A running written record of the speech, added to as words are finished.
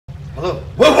Hello.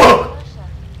 Whoa! Russia,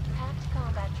 packed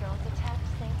combat drones attacked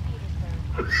St. Petersburg.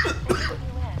 In the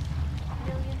U.S.,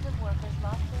 millions of workers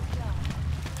lost their jobs.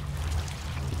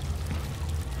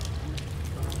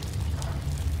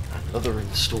 Another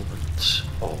installment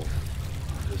of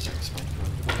this X-Men.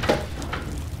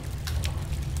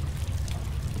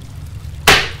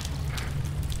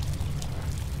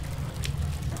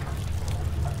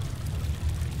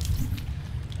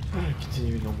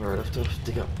 Continuing on where I left off,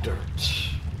 dig up dirt.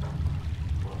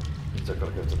 Means I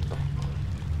gotta go to the back.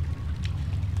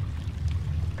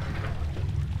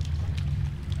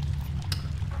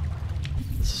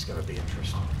 This is gonna be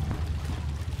interesting.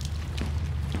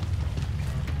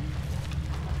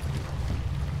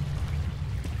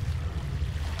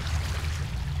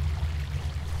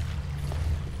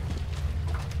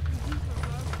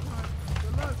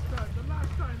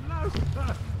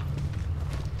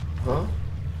 Huh?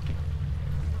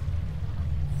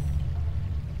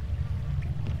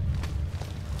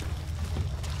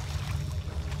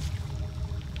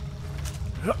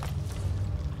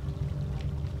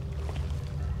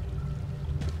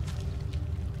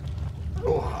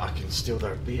 Oh, I can steal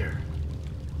their beer.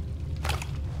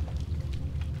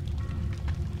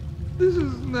 This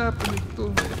isn't happening to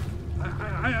me.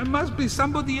 I must be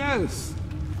somebody else.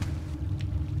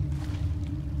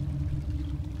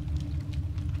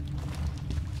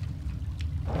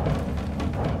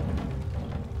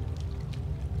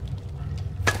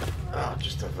 I'll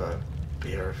just have a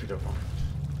beer if you don't mind.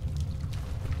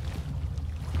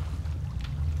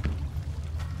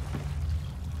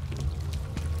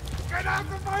 Get out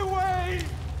of my way!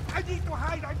 I need to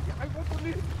hide. I want to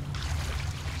leave.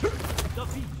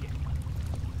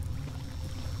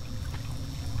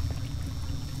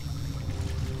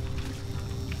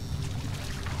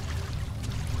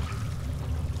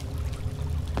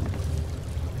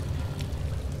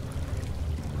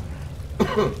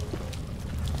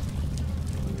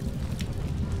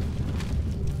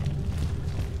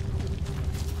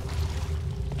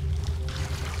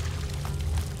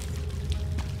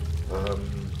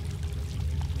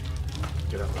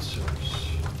 Get out the sewers.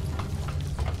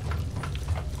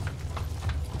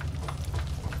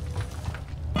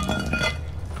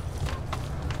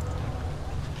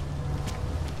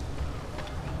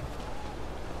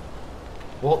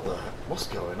 What the heck? What's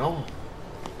going on?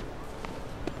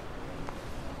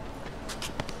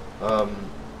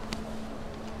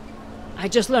 I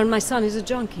just learned my son is a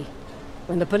junkie.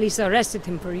 When the police arrested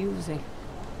him for using.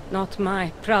 Not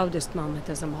my proudest moment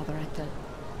as a mother, I tell you.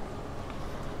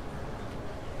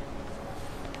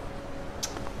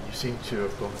 You seem to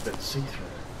have gone a bit see-through.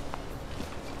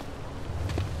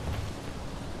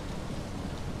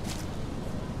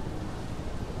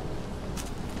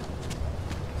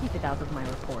 Keep it out of my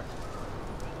report.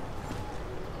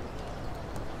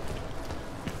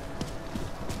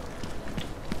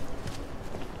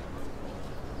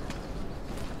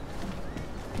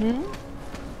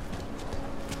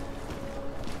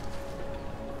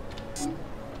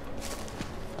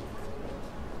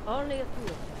 Only a few of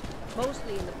them.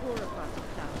 Mostly in the poorer parts of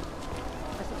town.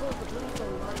 I suppose the police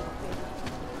don't mind the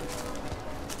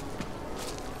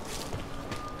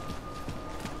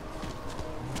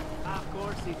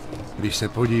Když se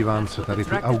podívám, co tady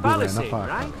ty augové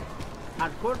napáchají.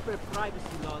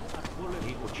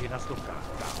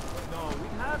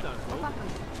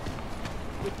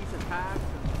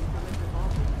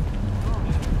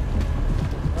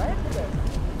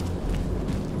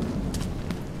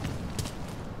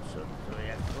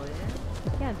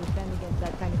 Can't defend against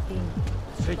that kind of thing.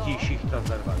 Třetí šichta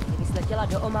zarvat. Kdyby sletěla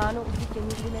do Ománu, už bych tě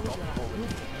nikdy neviděla.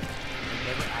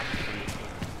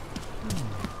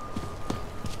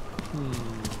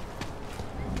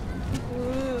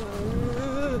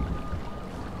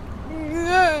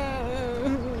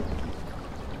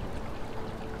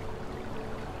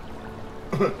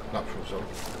 Natural zone.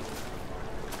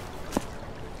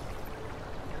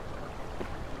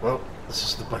 Well, this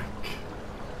is the bank.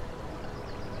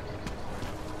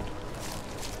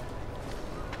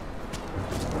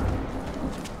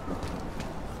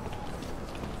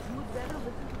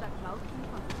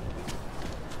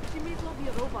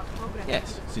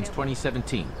 Yes, since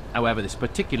 2017. However, this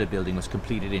particular building was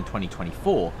completed in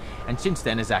 2024, and since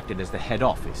then has acted as the head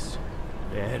office.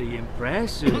 Very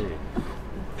impressive.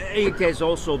 It has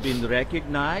also been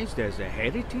recognized as a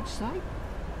heritage site?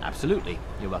 Absolutely.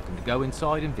 You're welcome to go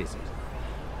inside and visit.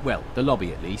 Well, the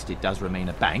lobby at least, it does remain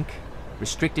a bank.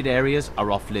 Restricted areas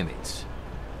are off limits.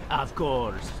 Of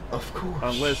course. Of course.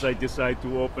 Unless I decide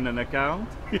to open an account.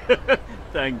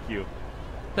 Thank you.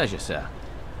 Pleasure, sir.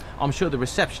 I'm sure the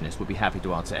receptionist would be happy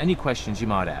to answer any questions you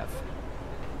might have.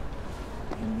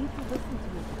 You need to listen to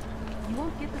it. You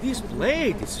won't get This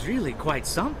blade is really quite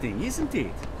something, isn't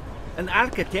it? An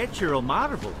architectural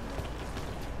marvel.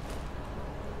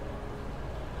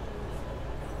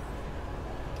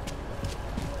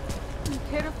 I'm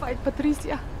terrified,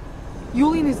 Patricia.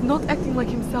 Julian is not acting like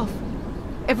himself.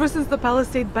 Ever since the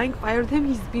Palisade Bank fired him,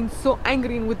 he's been so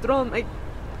angry and withdrawn.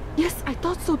 Yes, I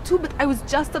thought so too, but I was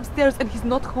just upstairs and he's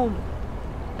not home.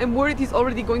 I'm worried he's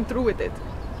already going through with it.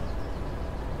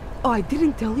 Oh, I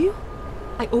didn't tell you?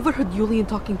 I overheard Julian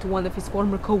talking to one of his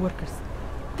former co-workers.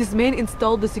 This man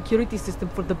installed the security system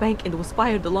for the bank and was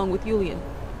fired along with Julian.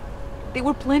 They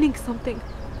were planning something.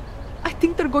 I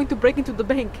think they're going to break into the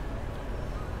bank.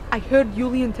 I heard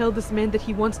Julian tell this man that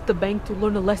he wants the bank to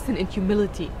learn a lesson in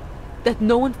humility. That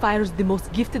no one fires the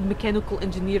most gifted mechanical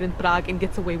engineer in Prague and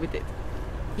gets away with it.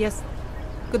 Yes.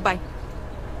 Goodbye.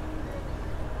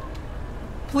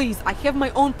 Please, I have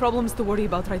my own problems to worry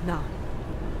about right now.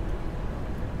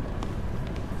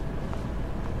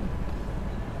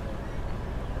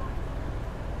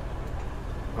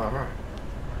 Alright.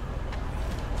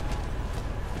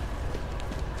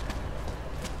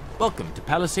 Welcome to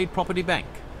Palisade Property Bank.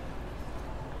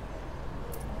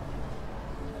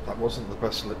 That wasn't the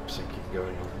best lip syncing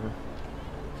going on there.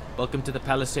 Welcome to the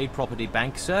Palisade Property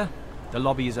Bank, sir. The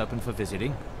lobby is open for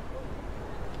visiting.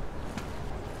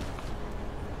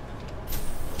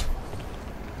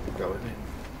 Going in.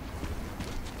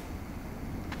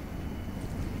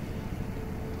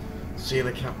 See an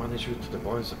account manager to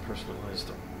devise a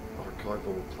personalised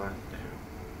archival plan now.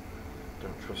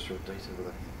 Don't trust your data with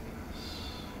anything else.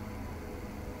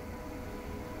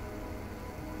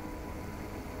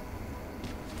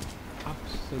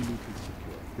 Absolutely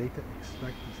secure. Data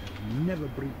extractors have never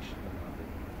breached another.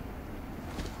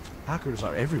 Hackers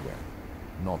are everywhere.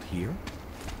 Not here?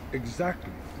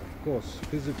 Exactly. Of course,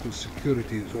 physical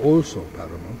security is also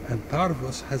paramount, and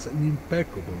Tarvos has an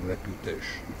impeccable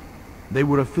reputation. They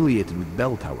were affiliated with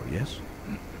Bell Tower, yes?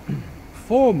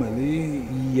 Formally,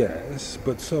 yes,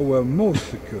 but so were most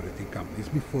security companies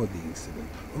before the incident.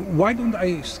 Why don't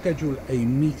I schedule a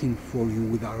meeting for you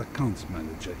with our accounts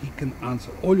manager? He can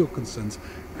answer all your concerns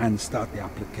and start the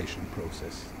application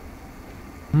process.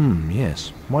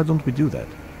 Yes. Why don't we do that?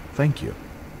 Thank you.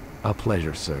 A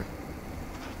pleasure, sir.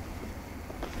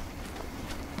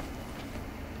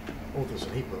 Oh, there's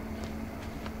an ebook.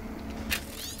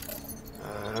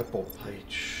 Bob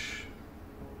page.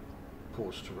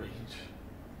 Pause to read.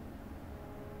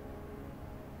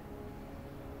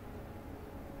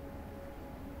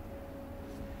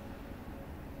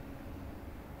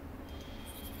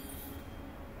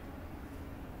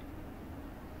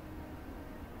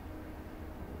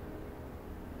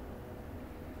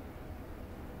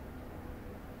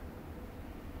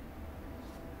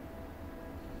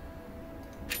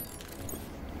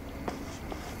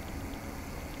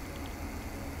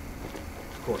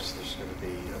 Of course, there's going to be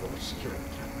a lot of security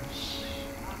cameras.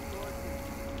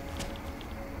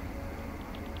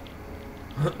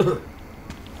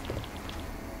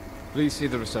 Please see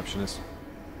the receptionist.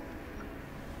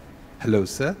 Hello,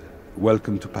 sir.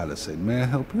 Welcome to Palisade. May I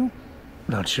help you?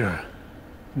 Not sure.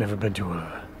 Never been to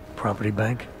a property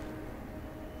bank.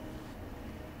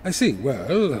 I see.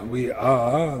 Well, we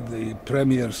are the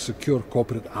premier secure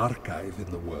corporate archive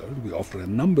in the world. We offer a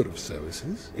number of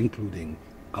services, including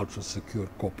ultra-secure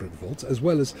corporate vaults, as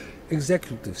well as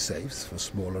executive safes for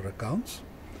smaller accounts.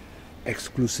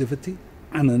 Exclusivity,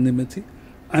 anonymity,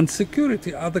 and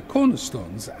security are the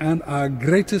cornerstones and our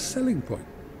greatest selling point.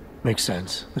 Makes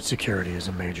sense that security is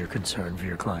a major concern for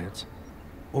your clients.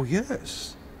 Oh,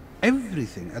 yes.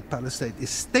 Everything at Palisade is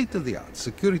state-of-the-art.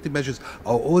 Security measures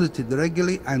are audited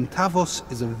regularly, and Tavos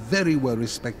is a very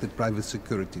well-respected private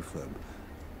security firm.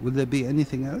 Will there be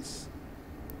anything else?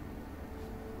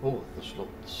 Oh, there's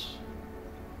lots.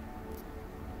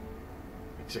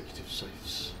 Executive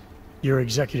safes. Your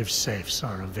executive safes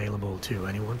are available to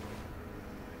anyone?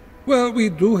 Well, we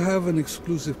do have an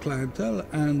exclusive clientele,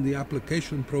 and the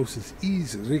application process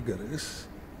is rigorous.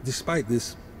 Despite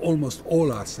this, almost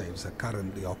all our safes are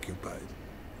currently occupied.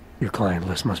 Your client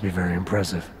list must be very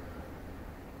impressive.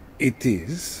 It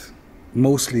is.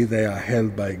 Mostly they are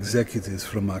held by executives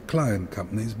from our client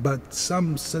companies, but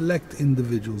some select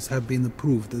individuals have been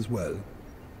approved as well.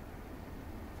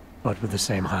 But with the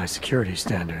same high security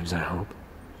standards, I hope.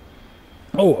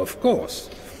 Oh, of course.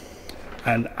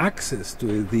 And access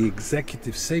to the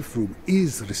executive safe room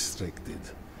is restricted.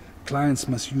 Clients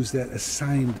must use their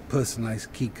assigned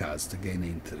personalized keycards to gain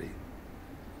entry.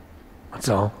 That's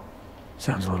all?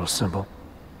 Sounds a little simple.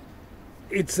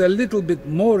 It's a little bit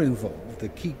more involved. The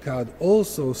keycard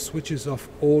also switches off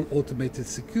all automated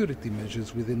security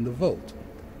measures within the vault.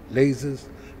 Lasers,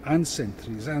 and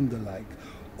sentries and the like,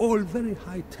 all very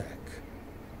high-tech.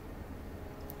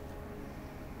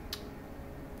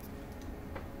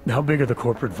 How big are the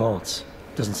corporate vaults?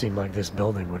 Doesn't seem like this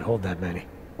building would hold that many.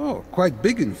 Oh, quite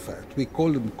big in fact. We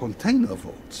call them container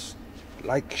vaults,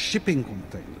 like shipping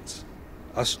containers.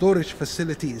 Our storage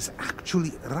facility is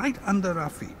actually right under our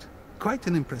feet. Quite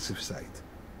an impressive sight.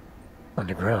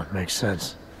 Underground, makes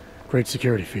sense. Great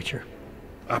security feature.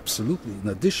 Absolutely. In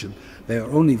addition, they are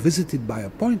only visited by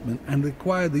appointment and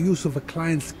require the use of a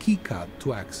client's keycard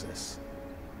to access.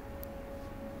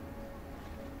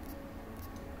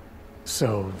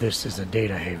 So, this is a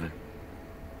data haven?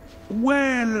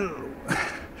 Well,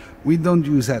 we don't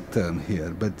use that term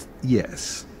here, but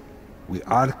yes. We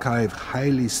archive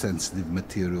highly sensitive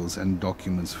materials and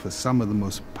documents for some of the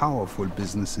most powerful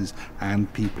businesses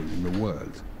and people in the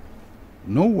world.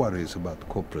 No worries about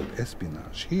corporate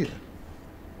espionage here.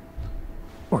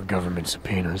 Or government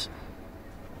subpoenas.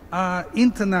 Our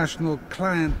international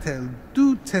clientele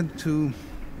do tend to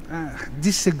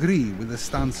disagree with the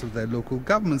stance of their local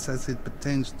governments as it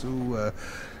pertains to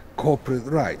corporate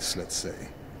rights, let's say.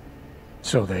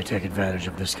 So they take advantage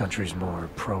of this country's more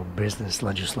pro-business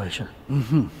legislation?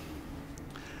 Mm-hmm.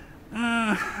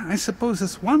 I suppose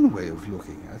that's one way of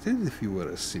looking at it, if you were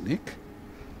a cynic.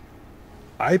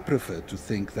 I prefer to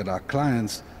think that our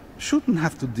clients shouldn't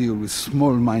have to deal with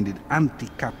small-minded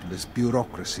anti-capitalist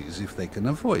bureaucracies if they can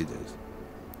avoid it.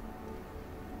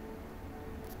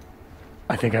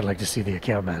 I think I'd like to see the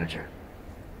account manager.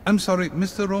 I'm sorry,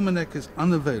 Mr. Romanek is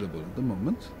unavailable at the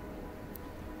moment.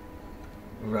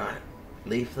 Right.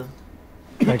 Leave them.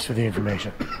 Thanks for the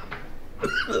information.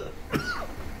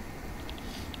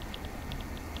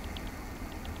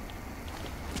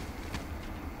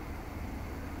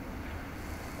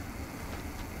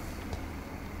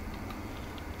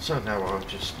 So now I'll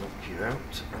just knock you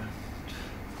out and...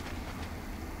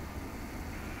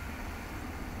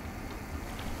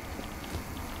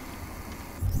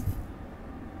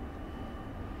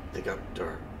 dig up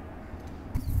dirt.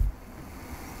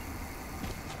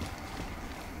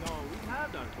 No, we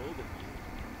have done told of you.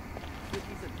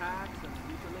 Cities attacks and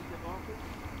reselective office.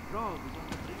 Rome is on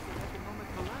the brink of economic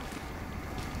collapse.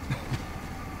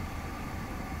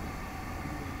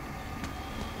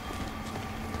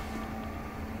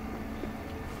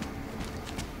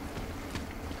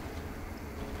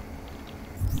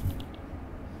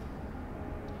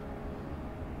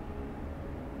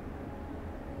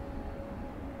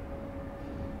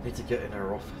 Need to get in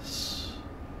our office.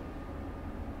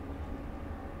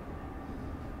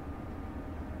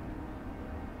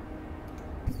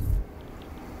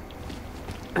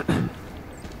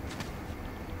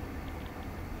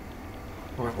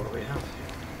 Alright, what do we have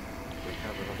here? We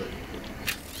have another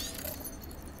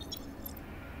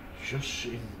Just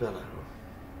in Bellow.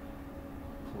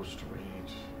 Pause to read.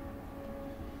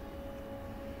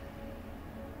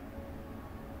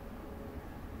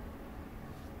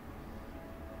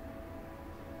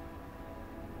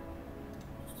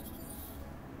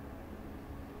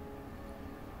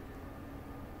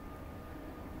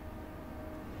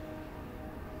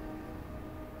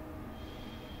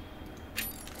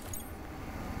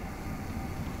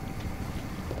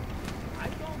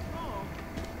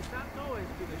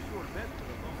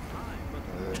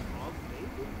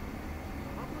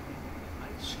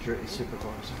 Security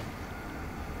supervisor.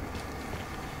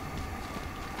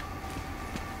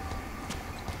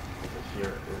 Over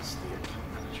here is the account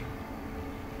manager.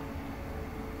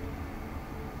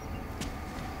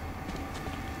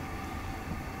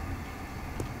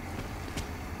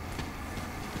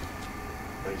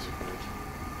 Laser grid.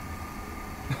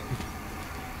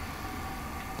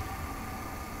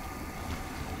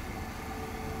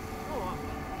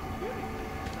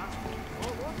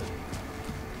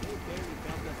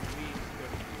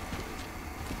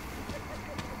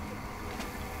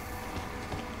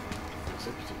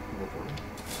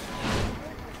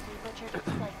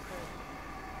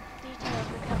 Details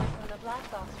recovered from the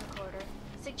black box recorder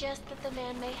suggest that the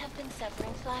man may have been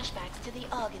suffering flashbacks to the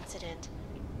Og incident.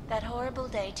 That horrible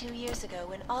day 2 years ago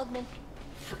when Augment...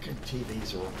 Frickin'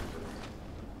 TVs are on.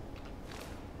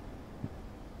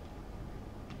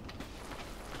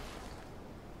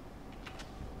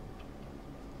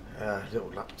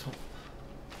 Little laptop.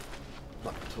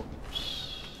 Laptops.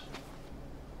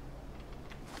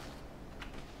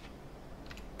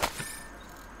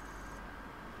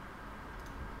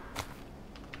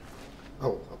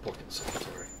 Oh, a pocket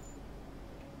secretary.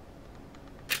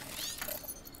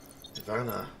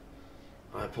 Ivana,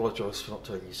 I apologise for not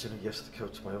telling you sooner. Yes, the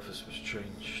code to my office was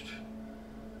changed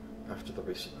after the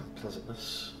recent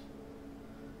unpleasantness.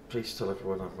 Please tell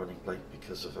everyone I'm running late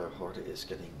because of how hard it is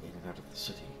getting in and out of the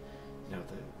city. Now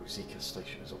the Ruzika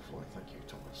station is offline. Thank you,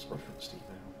 Thomas. Referenced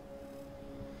email.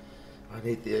 I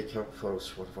need the account files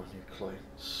for one of our new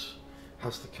clients.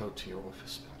 How's the code to your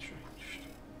office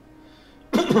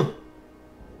been changed?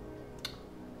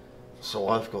 So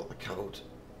I've got the code.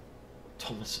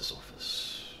 Thomas's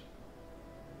office.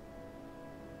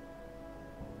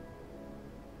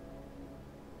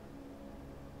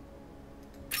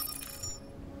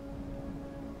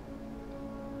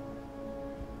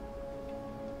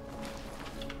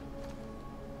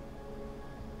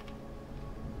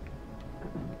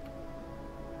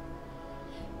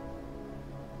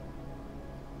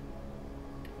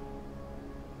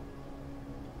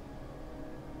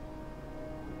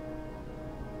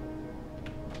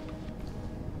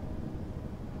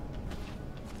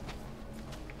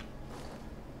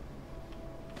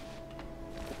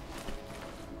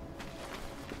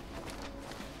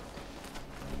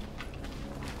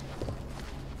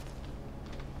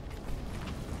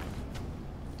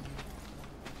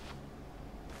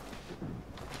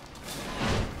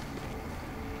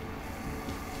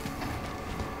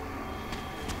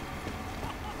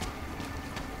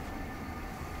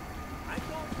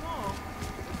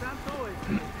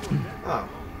 Ah,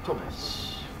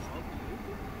 Thomas.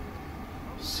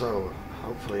 So,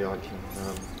 hopefully I can,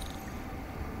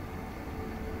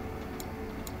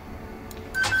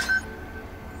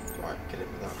 right, get it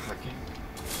without hacking.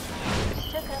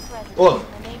 Took up residence Oh.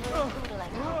 in the neighboring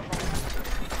Poodle-like complex.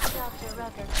 Dr.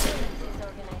 Rucker claims his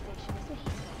organization is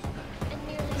peaceful and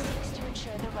merely seeks to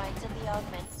ensure the rights of the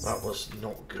augments. That was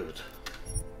not good.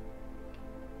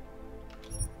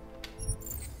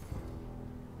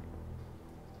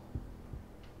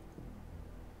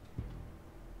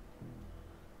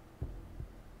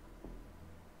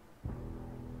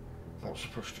 Not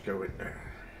supposed to go in there.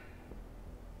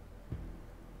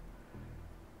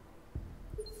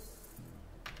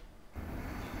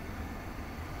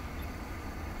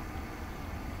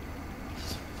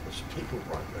 There's people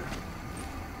right there.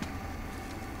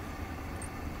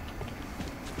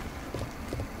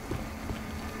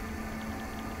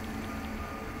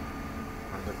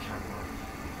 And the camera.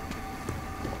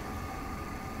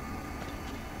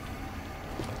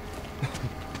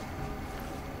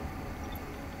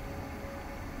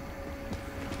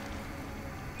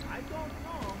 I don't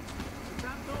know. The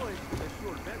Santo is a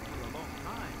sure bet for a long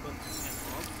time, but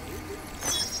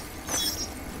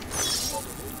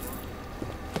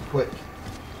Quick.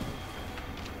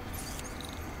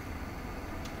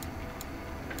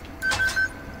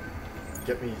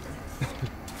 Get me. The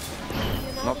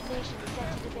United Nations is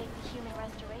set to debate the Human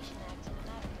Restoration Act in a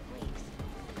matter of weeks,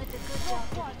 but the good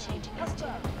doctor be changing his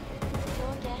tune.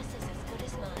 Your guess is as good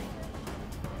as mine.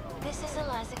 This is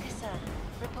Eliza Kassan,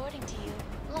 reporting to you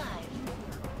live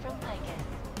from Picus.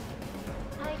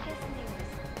 Picus News,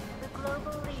 the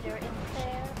global leader in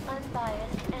fair,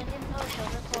 unbiased, and impartial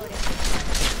reporting.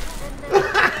 And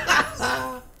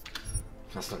now,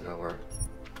 That's not gonna work.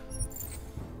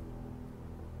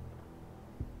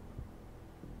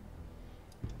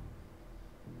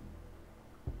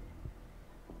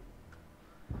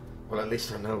 Well, at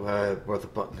least I know where the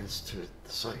button is to the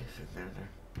safe in there now.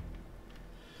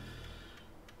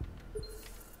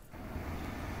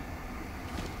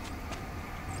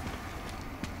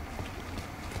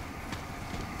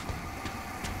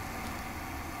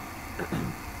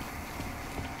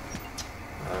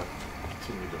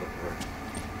 Continue to look around.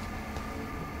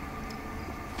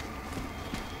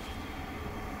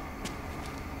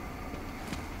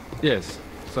 Yes,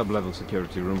 sub-level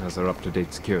security room has our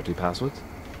up-to-date security passwords.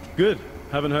 Good.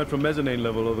 Haven't heard from mezzanine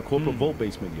level or the corporate vault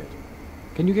basement yet.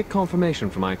 Can you get confirmation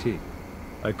from IT?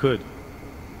 I could,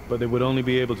 but they would only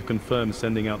be able to confirm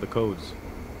sending out the codes.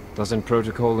 Doesn't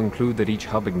protocol include that each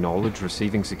hub acknowledge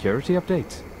receiving security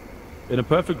updates? In a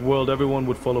perfect world, everyone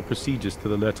would follow procedures to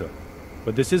the letter.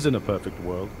 But this isn't a perfect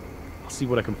world. I'll see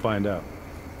what I can find out.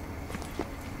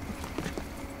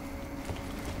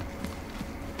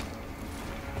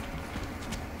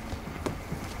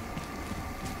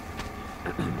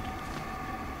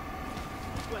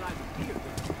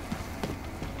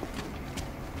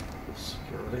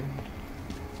 Security.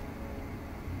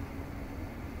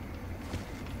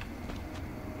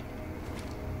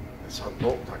 It's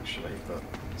unlocked actually, but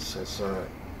it says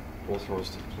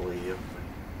authorized employee only.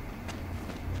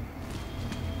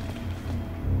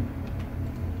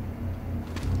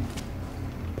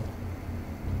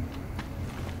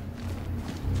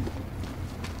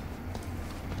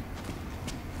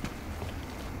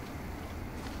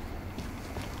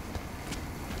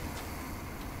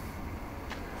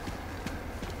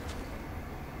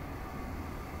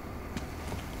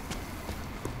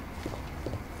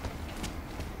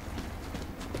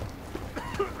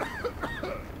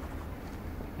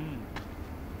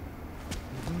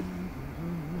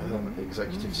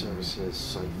 executive services,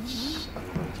 safes, and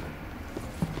rotate.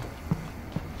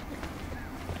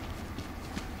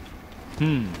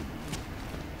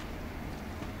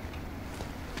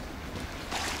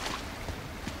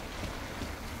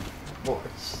 What?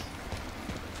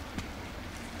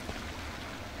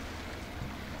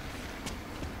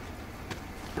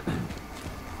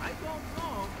 I don't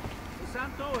know.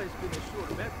 Santo has been a sure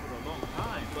bet for a long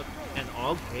time, but an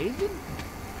Oghaven?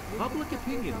 Public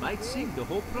opinion might sink the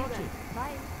whole project.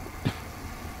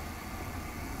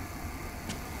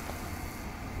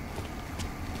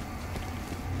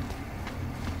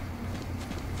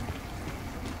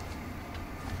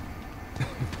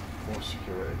 More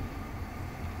security.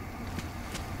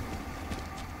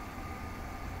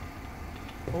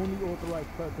 Only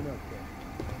authorized personnel, sir.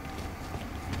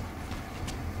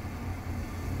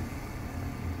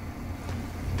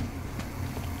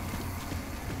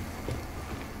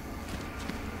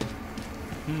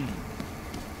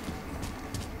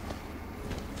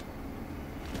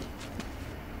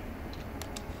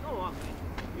 No Oghaven.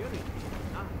 You're in.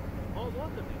 All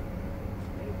watermen.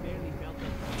 They barely felt it.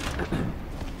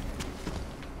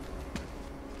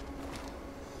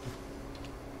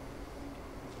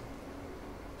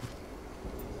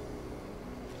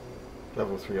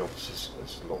 Level 3 officers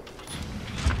is locked.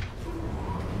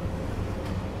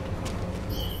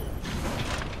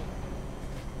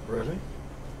 Really?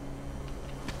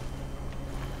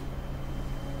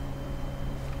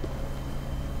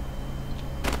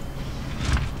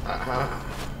 Aha!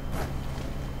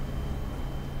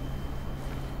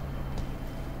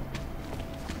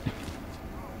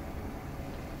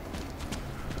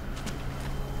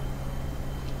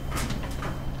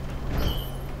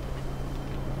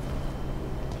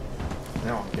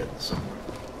 Now I'm getting somewhere.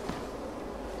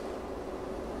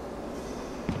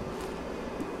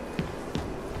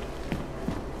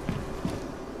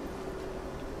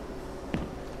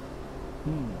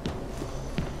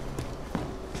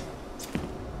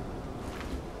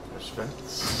 There's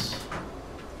vents.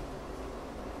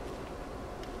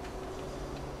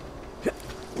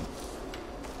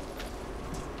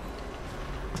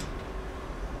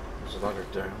 There's a ladder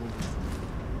down.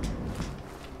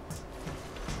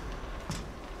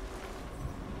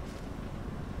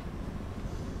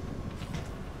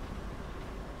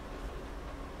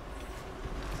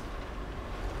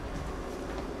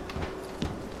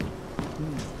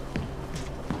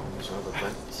 There's another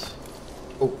vent.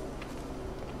 Oh.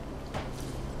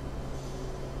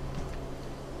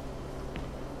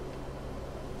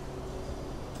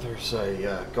 There's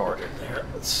a guard in there.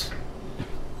 Let's.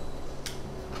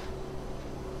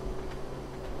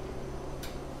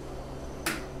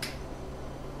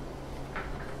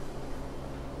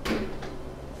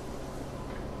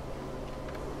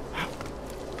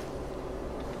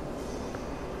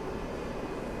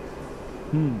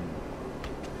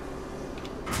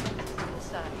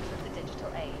 Concerns of the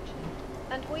digital age,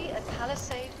 and we at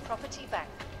Palisade Property Bank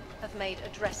have made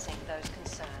addressing those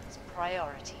concerns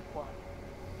priority one.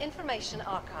 Information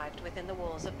archived within the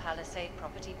walls of Palisade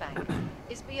Property Bank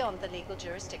is beyond the legal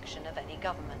jurisdiction of any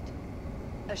government.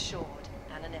 Assured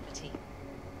anonymity.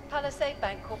 Palisade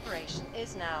Bank Corporation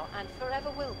is now and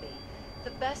forever will be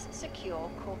the best secure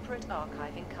corporate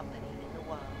archiving company in the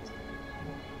world.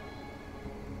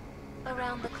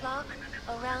 Around the clock,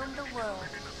 around the world.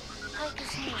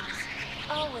 Picus News.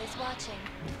 Always watching.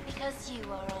 Because you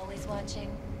are always watching.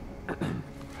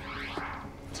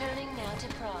 Turning now to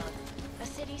Prague. A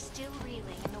city still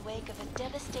reeling in the wake of a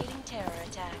devastating terror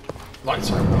attack. Lights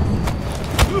are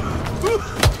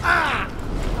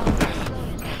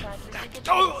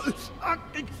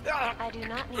I do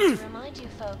not need to remind you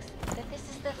folks that this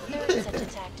is the third such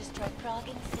attack to strike Prague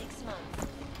in 6 months.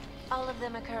 All of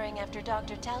them occurring after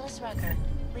Dr. Tallis Rucker,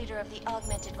 leader of the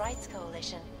Augmented Rights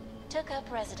Coalition, took up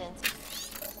residence.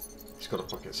 He's got a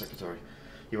pocket secretary.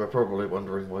 You were probably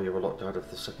wondering why you were locked out of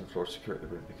the second floor security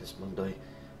room, because Monday,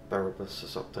 Barabbas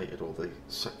has updated all the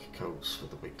sec codes for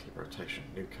the weekly rotation.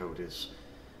 New code is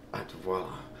at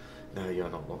voila. Now you're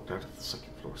not locked out of the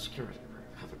second floor security room.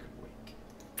 Have a good week.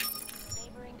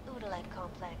 Neighboring Udalite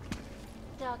complex.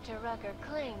 Dr. Rucker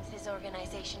claims his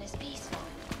organization is peaceful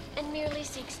and merely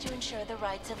seeks to ensure the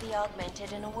rights of the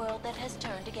augmented in a world that has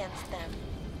turned against them.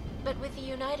 But with the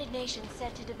United Nations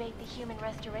set to debate the Human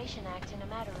Restoration Act in a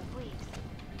matter of weeks,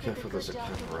 could the good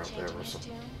doctor be changing his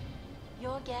tune?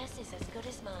 Your guess is as good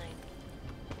as mine.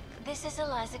 This is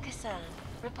Eliza Kassan,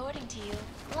 reporting to you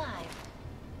live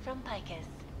from Picus.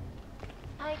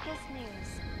 Picus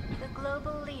News, the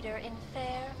global leader in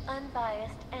fair,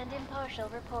 unbiased, and impartial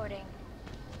reporting.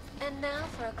 And now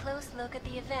for a close look at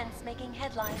the events making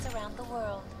headlines around the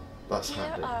world. That's Here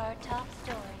handy. are our top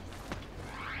stories.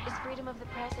 Is freedom of the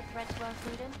press a threat to our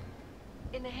freedom?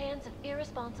 In the hands of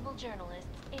irresponsible journalists,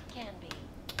 it can be.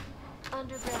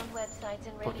 Underground websites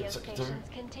and radio stations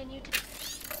continue to...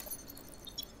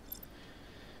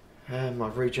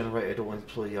 I've regenerated all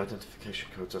employee identification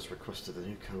codes as requested. The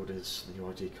new code is new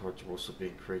ID cards are also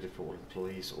being created for all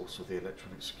employees. Also, the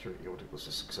electronic security audit was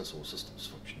a successful, systems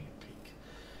functioning at peak.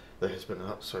 There has been an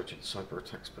upsurge in cyber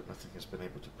attacks, but nothing has been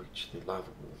able to breach the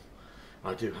lava wall.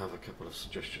 I do have a couple of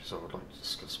suggestions I would like to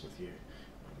discuss with you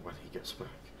when he gets back.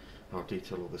 I'll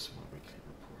detail all this in my weekly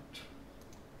report.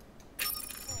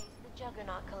 The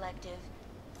Juggernaut Collective,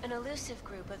 an elusive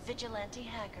group of vigilante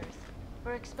hackers,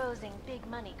 for exposing big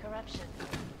money corruption.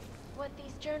 What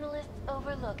these journalists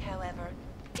overlook, however,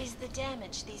 is the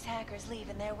damage these hackers leave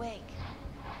in their wake.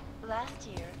 Last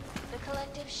year, the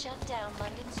collective shut down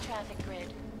London's traffic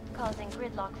grid, causing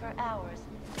gridlock for hours,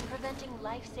 and preventing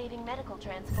life-saving medical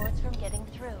transports from getting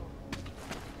through.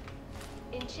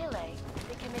 In Chile,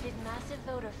 they committed massive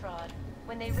voter fraud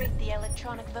when they rigged the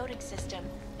electronic voting system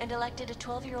and elected a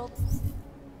 12-year-old...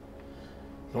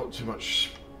 Not too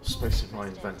much space in my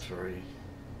inventory.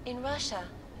 In Russia,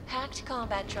 hacked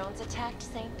combat drones attacked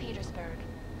St. Petersburg.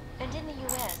 And in the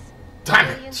US,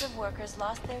 millions of workers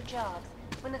lost their jobs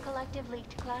when the collective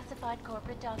leaked classified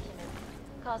corporate documents,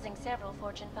 causing several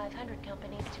Fortune 500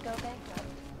 companies to go bankrupt.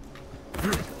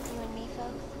 You and me,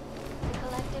 folks, the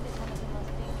collective is one of the most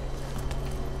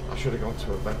dangerous. I should have gone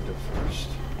to a vendor first.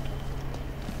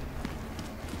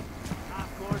 Of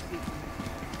course,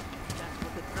 that's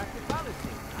what the traffic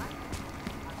policy, right?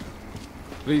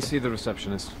 Please see the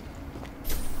receptionist.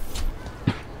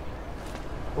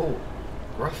 Oh,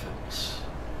 graphics.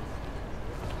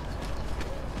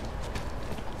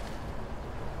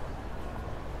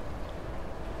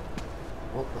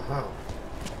 What the hell?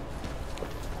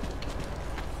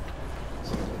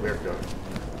 Something weird going on.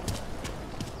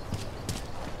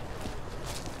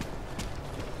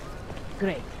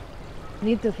 Great.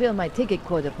 Need to fill my ticket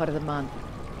quota for the month.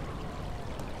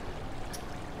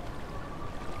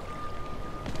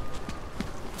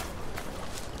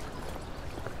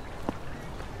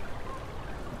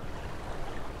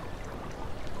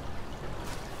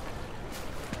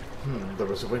 There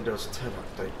was a Windows 10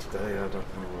 update today. I don't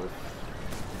know if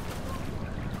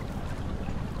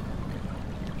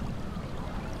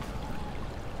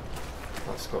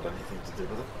that's got anything to do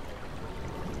with it.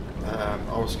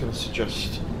 I was going to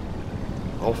suggest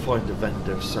I'll find a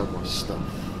vendor, sell my stuff.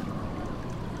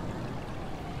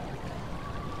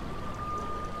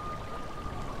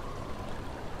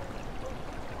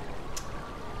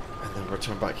 And then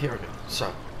return back here again.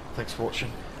 So, thanks for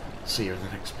watching. See you in the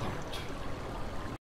next part.